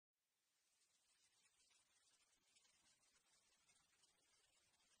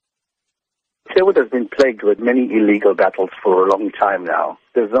Clairwood has been plagued with many illegal battles for a long time now.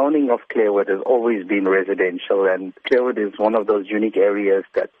 The zoning of Clairwood has always been residential, and Clairwood is one of those unique areas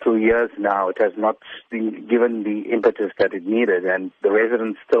that through years now it has not been given the impetus that it needed, and the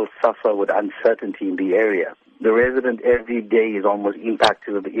residents still suffer with uncertainty in the area. The resident every day is almost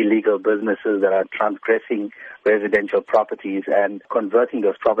impacted with illegal businesses that are transgressing residential properties and converting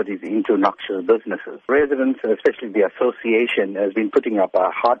those properties into noxious businesses. Residents, and especially the association, has been putting up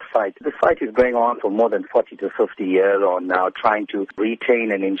a hard fight. The fight is going on for more than 40 to 50 years on now, trying to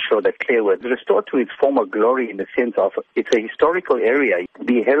retain and ensure that Clairwood is restored to its former glory in the sense of it's a historical area.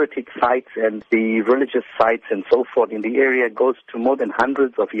 The heritage sites and the religious sites and so forth in the area goes to more than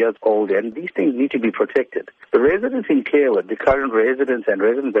hundreds of years old, and these things need to be protected. The residents in Clairwood, the current residents and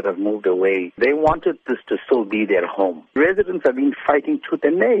residents that have moved away, they wanted this to still be their home. Residents have been fighting tooth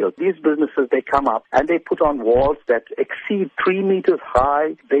and nail. These businesses, they come up and they put on walls that exceed 3 meters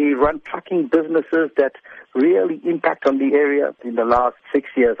high. They run trucking businesses that really impact on the area in the last 6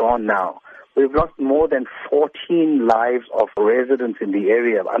 years on now. We've lost more than 14 lives of residents in the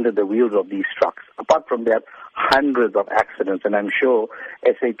area under the wheels of these trucks. Apart from that, hundreds of accidents, and I'm sure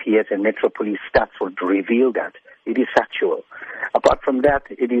SABC and Metro Police stats would reveal that. It is factual. Apart from that,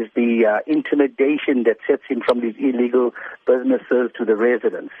 it is the intimidation that sets in from these illegal businesses to the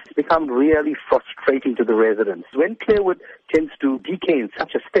residents. It's become really frustrating to the residents. When Clairwood tends to decay in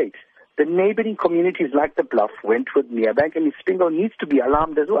such a state, the neighboring communities like the Bluff, Wentworth, Merebank and Spingo needs to be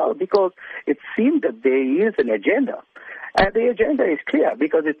alarmed as well, because it seems that there is an agenda. And the agenda is clear,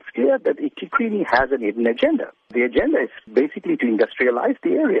 because it's clear that eThekwini has an hidden agenda. The agenda is basically to industrialize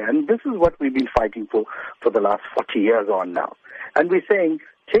the area, and this is what we've been fighting for the last 40 years on now. And we're saying,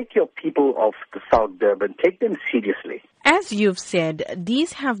 take your people of the South Durban, take them seriously. As you've said,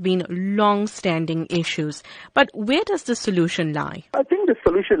 these have been long-standing issues. But where does the solution lie? I think the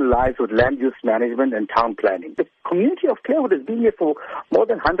solution lies with land use management and town planning. The community of Clairwood has been here for more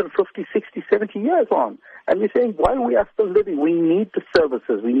than 150, 60, 70 years on. And we're saying, while we are still living, we need the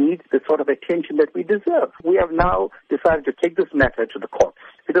services, we need the sort of attention that we deserve. We have now decided to take this matter to the courts,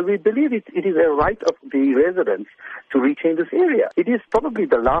 because we believe it is a right of the residents to retain this area. It is probably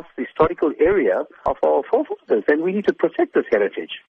the last historical area of our forefathers, and we need to protect this heritage.